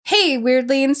Hey,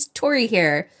 Weirdlings, Tori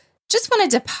here. Just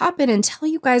wanted to pop in and tell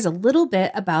you guys a little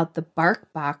bit about the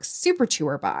BarkBox Super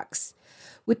Chewer Box.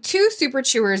 With 2 Super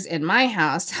Chewers in my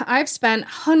house, I've spent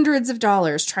hundreds of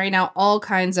dollars trying out all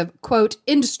kinds of, quote,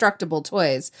 indestructible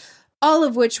toys, all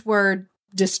of which were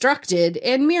destructed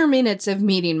in mere minutes of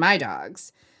meeting my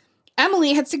dogs.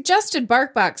 Emily had suggested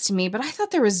BarkBox to me, but I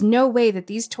thought there was no way that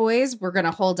these toys were going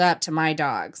to hold up to my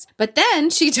dogs. But then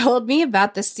she told me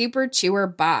about the Super Chewer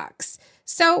Box,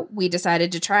 so we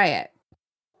decided to try it.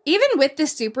 Even with the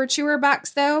Super Chewer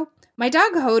Box, though, my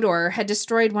dog Hodor had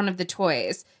destroyed one of the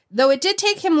toys, though it did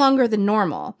take him longer than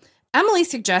normal. Emily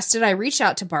suggested I reach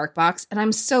out to BarkBox, and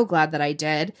I'm so glad that I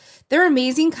did. Their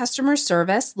amazing customer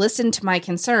service listened to my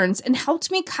concerns and helped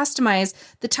me customize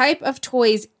the type of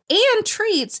toys and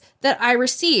treats that I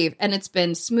receive, and it's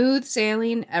been smooth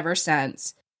sailing ever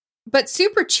since. But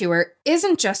Super Chewer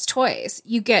isn't just toys.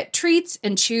 You get treats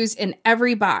and chews in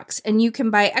every box, and you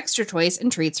can buy extra toys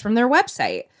and treats from their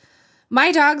website.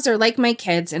 My dogs are like my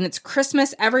kids, and it's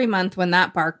Christmas every month when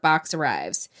that BarkBox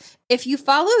arrives. If you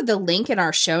follow the link in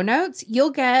our show notes,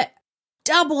 you'll get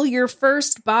double your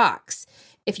first box.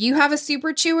 If you have a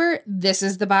Super Chewer, this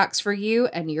is the box for you,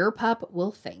 and your pup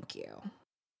will thank you.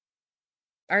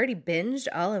 Already binged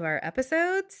all of our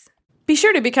episodes? Be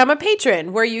sure to become a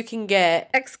patron where you can get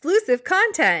Exclusive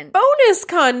content, bonus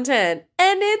content,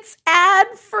 and it's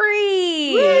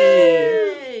ad-free.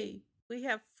 Yay! We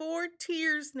have 4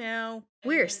 tiers now.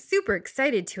 We're super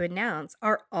excited to announce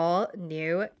our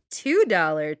all-new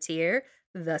 $2 tier,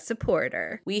 The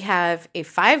Supporter. We have a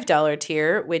 $5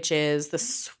 tier, which is the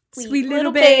sweet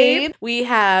little babe. We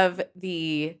have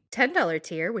the $10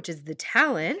 tier, which is The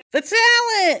Talent. The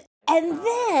talent! And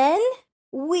then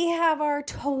we have our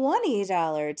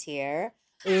 $20 tier,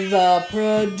 The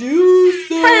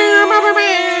Producer.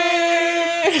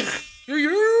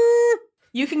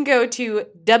 You can go to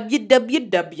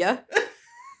www.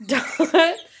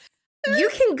 You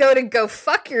can go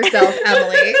fuck yourself,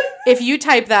 Emily. If you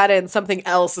type that in, something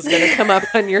else is going to come up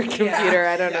on your computer.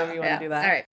 I don't know if you want to do that.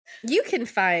 All right. You can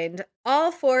find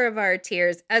all 4 of our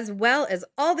tiers as well as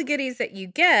all the goodies that you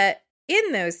get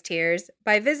in those tiers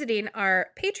by visiting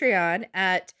our Patreon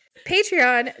at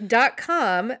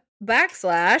patreon.com/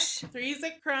 Three's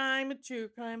a Crime, a True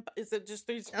Crime. Is it just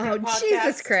Three's a Oh, Crime podcast?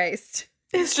 Jesus Christ.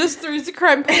 It's just Three's a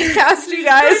Crime podcast, you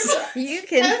guys. You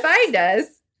can find us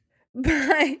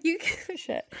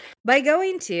by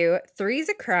going to Three's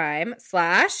a Crime /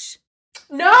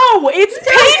 No, it's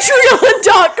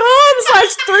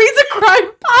patreon.com/Three's a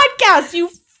Crime podcast, you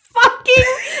fucking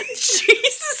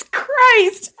Jesus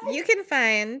Christ. You can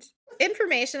find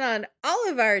information on all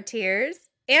of our tiers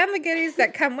and the goodies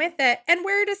that come with it and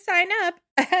where to sign up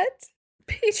at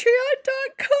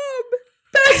patreon.com.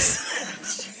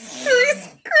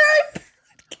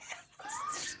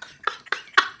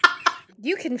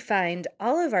 You can find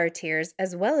all of our tiers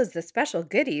as well as the special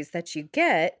goodies that you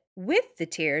get with the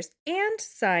tiers and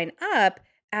sign up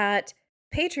at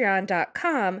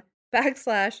patreon.com /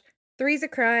 Three's a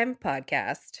Crime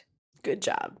podcast. Good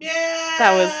job. Yeah!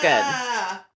 That was good.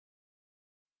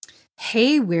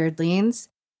 Hey, Weirdlings.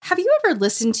 Have you ever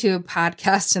listened to a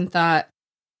podcast and thought,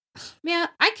 man,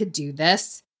 I could do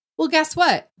this? Well, guess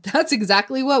what? That's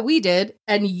exactly what we did,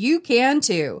 and you can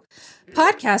too.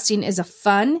 Podcasting is a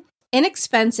fun,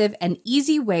 inexpensive, and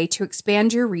easy way to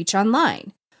expand your reach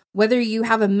online. Whether you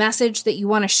have a message that you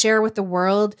want to share with the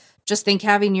world, just think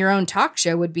having your own talk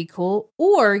show would be cool,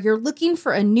 or you're looking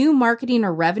for a new marketing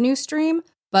or revenue stream,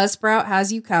 Buzzsprout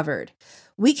has you covered.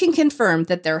 We can confirm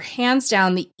that they're hands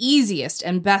down the easiest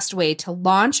and best way to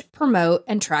launch, promote,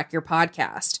 and track your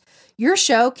podcast. Your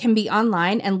show can be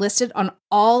online and listed on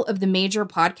all of the major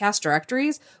podcast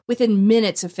directories within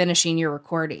minutes of finishing your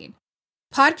recording.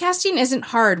 Podcasting isn't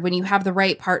hard when you have the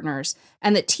right partners,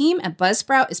 and the team at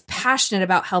Buzzsprout is passionate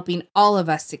about helping all of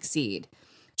us succeed.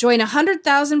 Join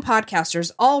 100,000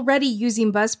 podcasters already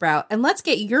using Buzzsprout, and let's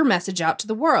get your message out to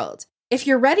the world. If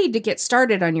you're ready to get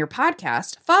started on your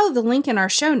podcast, follow the link in our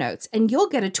show notes, and you'll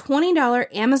get a $20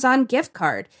 Amazon gift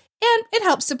card, and it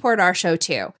helps support our show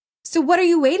too. So what are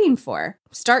you waiting for?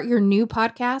 Start your new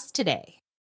podcast today.